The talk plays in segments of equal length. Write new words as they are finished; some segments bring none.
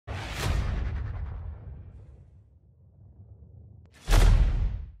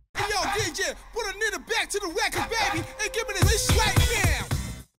pigeon. Put a nigga back to the record, baby, and give me this right now.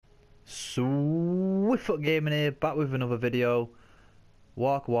 SHAREfactory Gaming here, back with another video.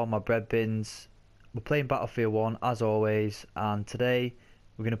 Walk on my bread bins. We're playing Battlefield 1 as always, and today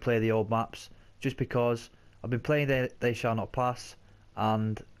we're going to play the old maps just because I've been playing They Shall Not Pass,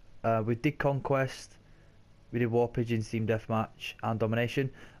 and we did Conquest, we did War Pigeons, Team Deathmatch and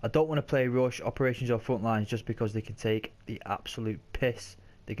Domination. I don't want to play Rush, Operations or Frontlines just because they can take the absolute piss.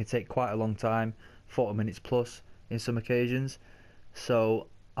 They can take quite a long time, 40 minutes plus in some occasions, so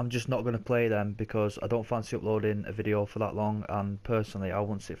I'm just not going to play them because I don't fancy uploading a video for that long, and personally I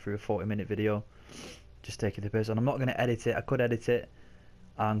won't sit through a 40-minute video just taking the piss. And I'm not going to edit it. I could edit it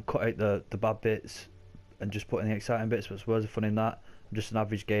and cut out the bad bits and just put in the exciting bits, but where's the fun in that? I'm just an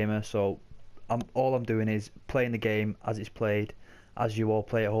average gamer, so all I'm doing is playing the game as it's played, as you all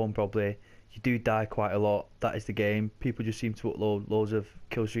play at home probably. You do die quite a lot, that is the game. People just seem to upload loads of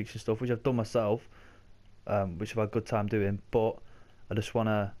kill streaks and stuff, which I've done myself, which I've had a good time doing, but I just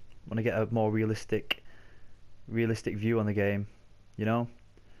wanna get a more realistic view on the game, you know.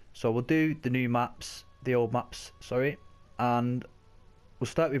 So we'll do the new maps, the old maps, sorry, and we'll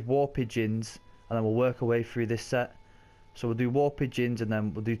start with War Pigeons, and then we'll work our way through this set. So we'll do War Pigeons, and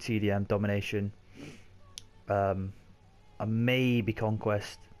then we'll do TDM, Domination, and maybe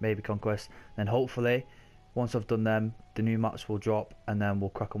Conquest, Then hopefully, once I've done them, the new maps will drop, and then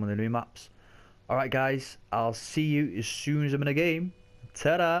we'll crack on with the new maps. Alright guys, I'll see you as soon as I'm in a game.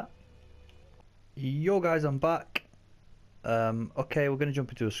 Ta-da! Yo guys, I'm back. Okay, we're going to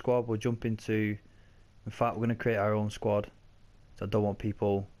jump into a squad. We'll jump into... In fact, we're going to create our own squad. So I don't want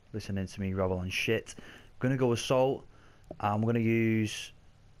people listening to me rabble on shit. I'm going to go Assault. I'm going to use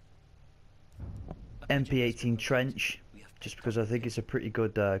MP18 Trench, just because I think it's a pretty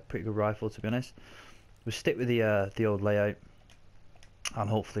good rifle, to be honest. We'll stick with the old layout, and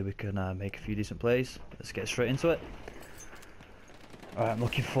hopefully we can make a few decent plays. Let's get straight into it. Alright, I'm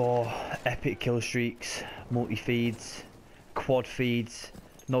looking for epic kill streaks, multi-feeds, quad feeds,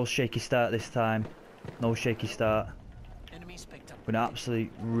 no shaky start this time, no shaky start. We're gonna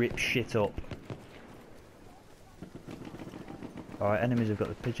absolutely rip shit up. Alright, enemies have got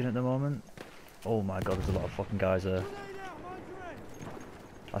the pigeon at the moment. Oh my god, there's a lot of fucking guys there.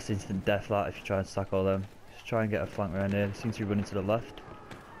 That's instant death, that, if you try and stack all them. Just try and get a flank around here. They seem to be running to the left.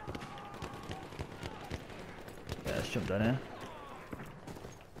 Yeah, let's jump down here.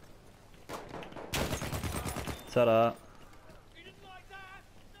 Ta-da.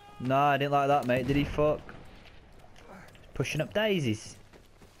 Nah, I didn't like that, mate. Did he? Fuck. Pushing up daisies.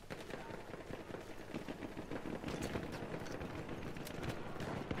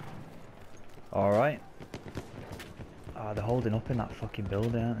 Alright. Ah, they're holding up in that fucking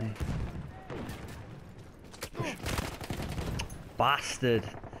building, aren't they? Push. Bastard.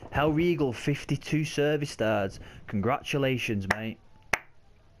 Hell Regal, 52 service stars. Congratulations, mate.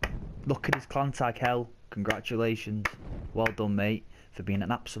 Look at his clan tag, Hell. Congratulations. Well done, mate, for being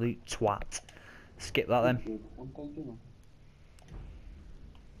an absolute twat. Skip that then.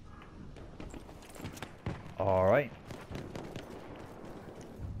 Alright.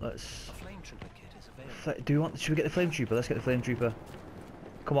 Let's... Do we want... Should we get the flame trooper? Let's get the flame trooper.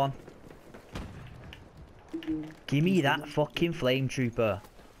 Come on. Give me that fucking flame trooper.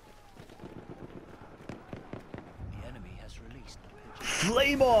 The enemy has released the pigeon.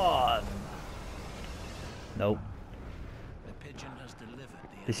 Flame on! Nope. The pigeon has delivered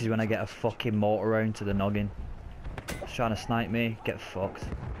the This is when I get a fucking mortar round to the noggin. He's trying to snipe me. Get fucked.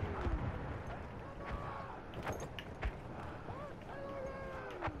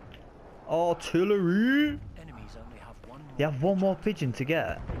 Artillery! enemies only have one more. They have one more pigeon to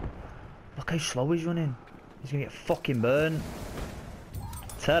get. Look how slow he's running. He's gonna get fucking burned.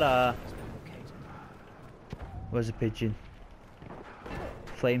 Ta-da! Where's the pigeon?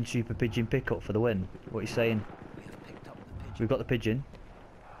 Flame super pigeon pickup for the win. What are you saying? We have picked up the pigeon. We've got the pigeon.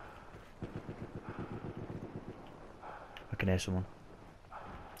 I can hear someone.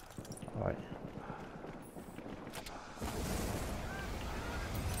 Alright.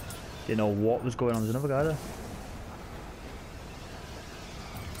 Didn't know what was going on. There's another guy there.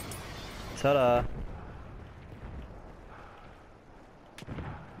 Ta-da!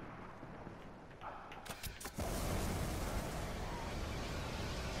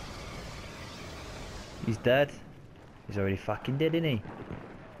 He's dead. He's already fucking dead, isn't he?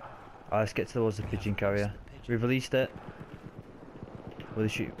 Alright, let's get towards the pigeon carrier. We've released it. Will they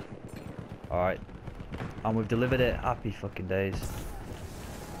shoot? Alright. And we've delivered it. Happy fucking days.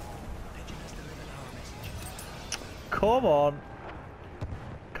 Come on!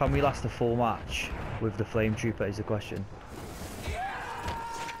 Can we last a full match with the flame trooper is the question.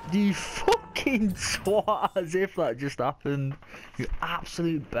 You fucking twat, as if that just happened. You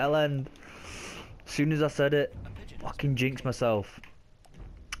absolute bellend. As soon as I said it, fucking jinxed myself.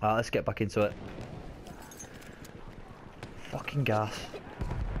 Alright, let's get back into it. Fucking gas.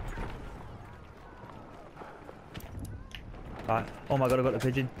 Right. Oh my god, I've got the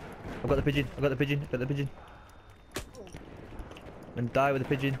pigeon. I've got the pigeon. I've got the pigeon. I've got the pigeon. I'm gonna die with the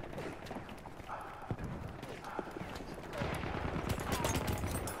pigeon.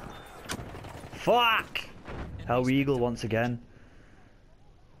 Fuck! Hell Eagle once again.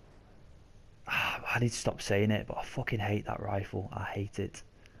 I need to stop saying it, but I fucking hate that rifle. I hate it.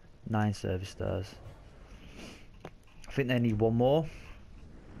 9 service stars. I think they need one more.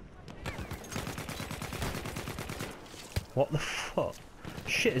 What the fuck?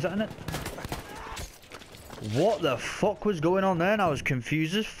 Shit, is that in it? What the fuck was going on there? I was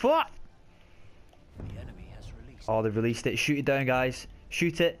confused as fuck. The enemy has released. Oh, they've released it. Shoot it down, guys.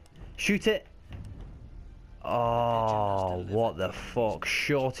 Shoot it. Shoot it. Oh, what the fuck?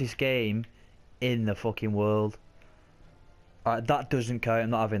 Shortest game in the fucking world. Alright, that doesn't count.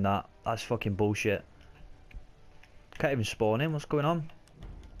 I'm not having that. That's fucking bullshit. Can't even spawn in. What's going on?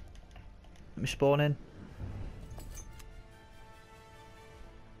 Let me spawn in.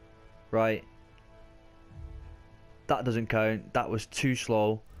 Right. That doesn't count. That was too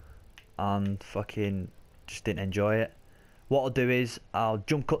slow. And fucking just didn't enjoy it. What I'll do is I'll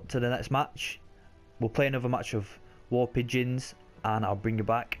jump cut to the next match. We'll play another match of War Pigeons. And I'll bring you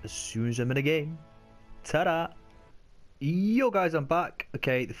back as soon as I'm in the game. Ta-da! Yo guys, I'm back.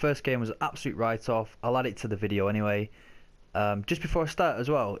 Okay, the first game was an absolute write-off. I'll add it to the video anyway. Just before I start as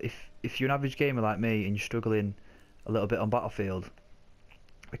well, if you're an average gamer like me and you're struggling a little bit on Battlefield,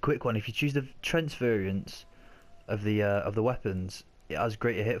 a quick one: if you choose the trench variants of the weapons, it has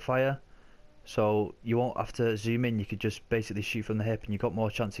greater hip fire, so you won't have to zoom in. You could just basically shoot from the hip, and you've got more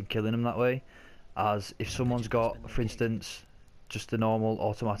chance in killing them that way. As if someone's got, for instance, just a normal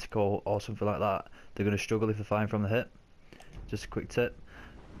automatic or something like that, they're going to struggle if they're firing from the hip. Just a quick tip.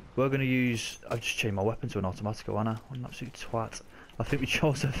 We're going to use... I've just changed my weapon to an automatic, haven't I? I'm an absolute twat. I think we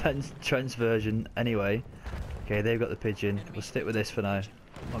chose the trench version anyway. Okay, they've got the pigeon. We'll stick with this for now.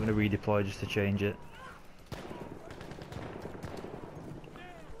 I'm not going to redeploy just to change it.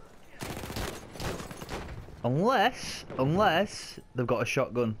 Unless they've got a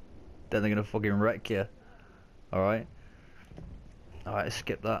shotgun. Then they're going to fucking wreck you. Alright. Alright, let's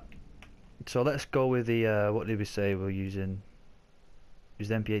skip that. So let's go with the, what did we say we're using? Use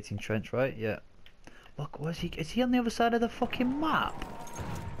the MP18 trench, right? Yeah. Look, where's he? Is he on the other side of the fucking map?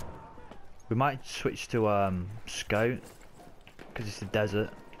 We might switch to scout, because it's the desert.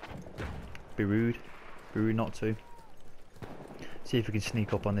 Be rude not to. See if we can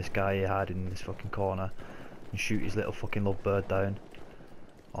sneak up on this guy here hiding in this fucking corner and shoot his little fucking lovebird down.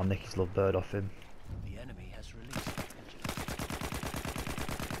 Or nick his lovebird off him. The enemy has released the pigeon.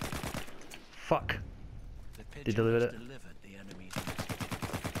 Fuck. The They pigeon delivered has it. delivered the enemy's.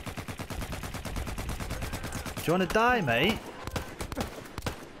 Do you want to die, mate?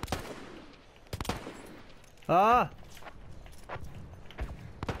 Ah!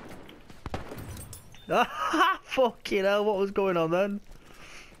 Ah! Fucking hell, what was going on then?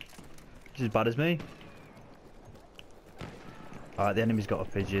 Just as bad as me. Alright, the enemy's got a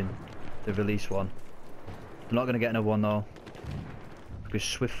pigeon. They've released one. They're not going to get another one though, because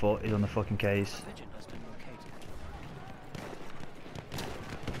Swiftfoot is on the fucking case. The pigeon has been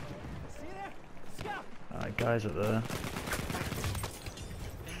located. Alright, guys up there.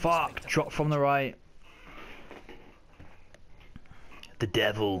 Fuck! Drop from the right. The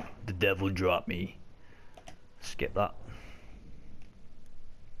devil dropped me. Skip that.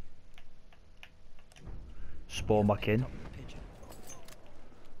 Spawn back in. Top the pigeon.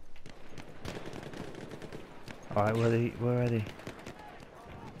 Alright, where are they?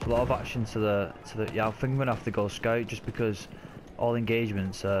 A lot of action to the yeah, I think I'm gonna have to go scout just because all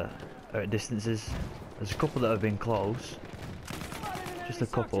engagements are at distances. There's a couple that have been close. Just a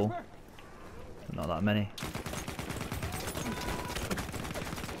couple. Not that many.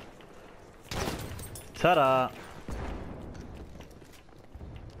 Ta-da!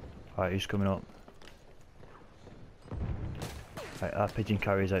 Alright, who's coming up? Right, our pigeon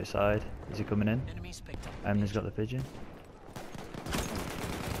carrier's outside. Is he coming in? Enemies picked up the Emma's pigeon. got the pigeon.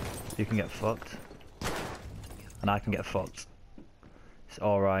 You can get fucked. And I can get fucked. It's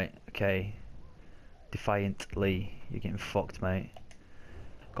alright, okay. Defiantly, you're getting fucked, mate.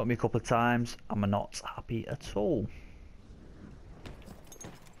 Got me a couple of times. I'm not happy at all.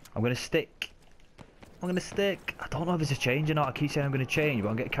 I'm gonna stick. I don't know if it's a change or not. I keep saying I'm gonna change, but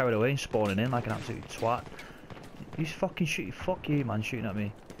I'm getting carried away and spawning in like an absolute twat. You fucking shoot. Fuck you, man, shooting at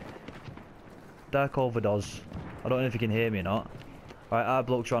me. Dark overdose. I don't know if you can hear me or not. Right, our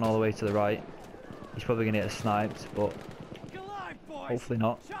bloke's run all the way to the right. He's probably going to get sniped, but hopefully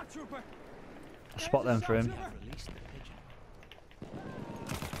not. I'll spot them for him. Release the pigeon.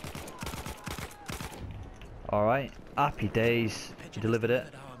 Alright, happy days. Pigeon has Delivered it.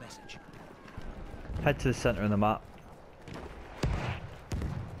 delivered our message. Head to the centre of the map.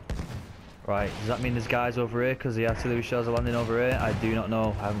 Right, does that mean there's guys over here because the artillery shells are landing over here? I do not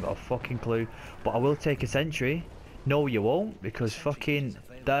know. I haven't got a fucking clue. But I will take a sentry. No, you won't, because fucking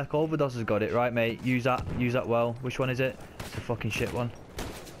Dark Overdose has got it. Right, mate, use that well. Which one is it? It's a fucking shit one.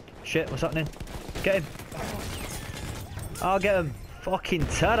 Shit, what's happening? Get him. I'll get him. Fucking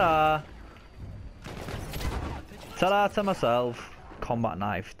ta-da. Ta-da to myself. Combat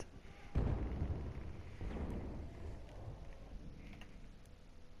knifed.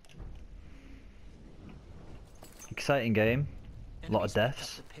 Exciting game. A lot of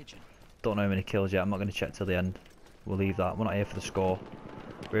deaths. Don't know how many kills yet. I'm not going to check till the end. We'll leave that. We're not here for the score.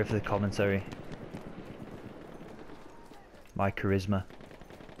 We're here for the commentary. My charisma.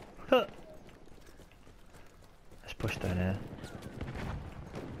 Huh. Let's push down here.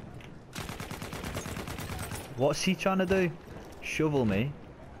 What's he trying to do? Shovel me?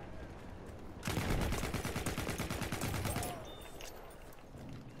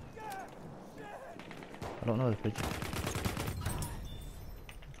 I don't know the pigeon.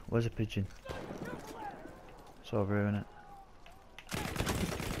 Where's a pigeon? It's over here, innit?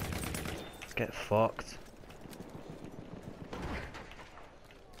 Let's get fucked.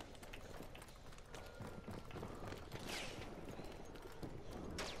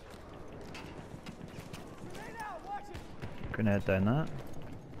 Grenade down that.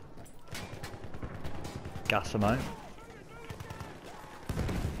 Gas them out.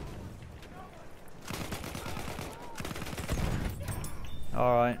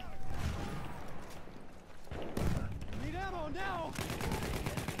 Alright. Need ammo now.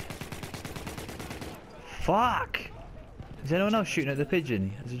 Fuck! Is anyone else shooting at the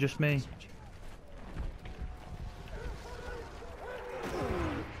pigeon? Is it just me?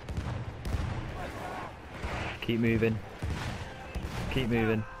 Keep moving. Keep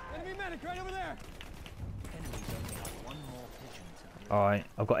moving. Enemy medic right over there. Enemies only have one more pigeon to deliver. Alright,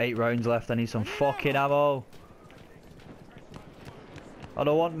 I've got 8 rounds left. I need some fucking ammo. I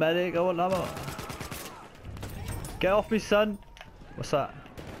don't want medic, I want ammo. Get off me, son. What's that?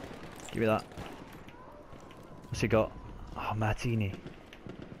 Give me that. What's he got? Oh, martini.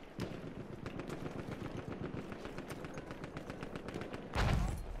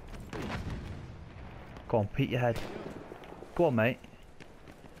 Go on, peek your head. Go on, mate.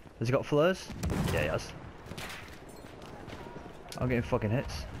 Has he got flares? Yeah, he has. I'm getting fucking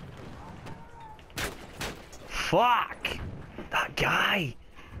hits. Fuck! That guy!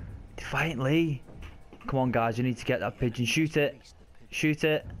 Defiant Lee. Come on, guys, you need to get that pigeon. Shoot it. Shoot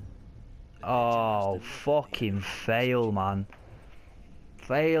it. Oh, fucking fail, man.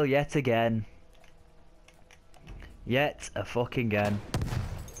 Fail yet again. Yet a fucking again.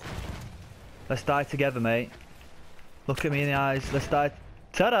 Let's die together, mate. Look at me in the eyes. Let's die.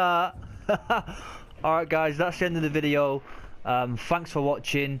 Ta-da! Alright, guys, that's the end of the video. Thanks for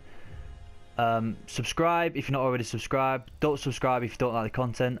watching. Subscribe if you're not already subscribed. Don't subscribe if you don't like the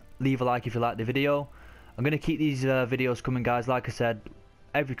content. Leave a like if you like the video. I'm going to keep these videos coming, guys, like I said,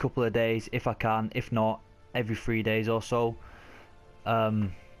 every couple of days if I can. If not, every 3 days or so.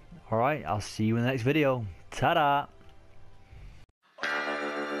 Alright, I'll see you in the next video. Ta-da!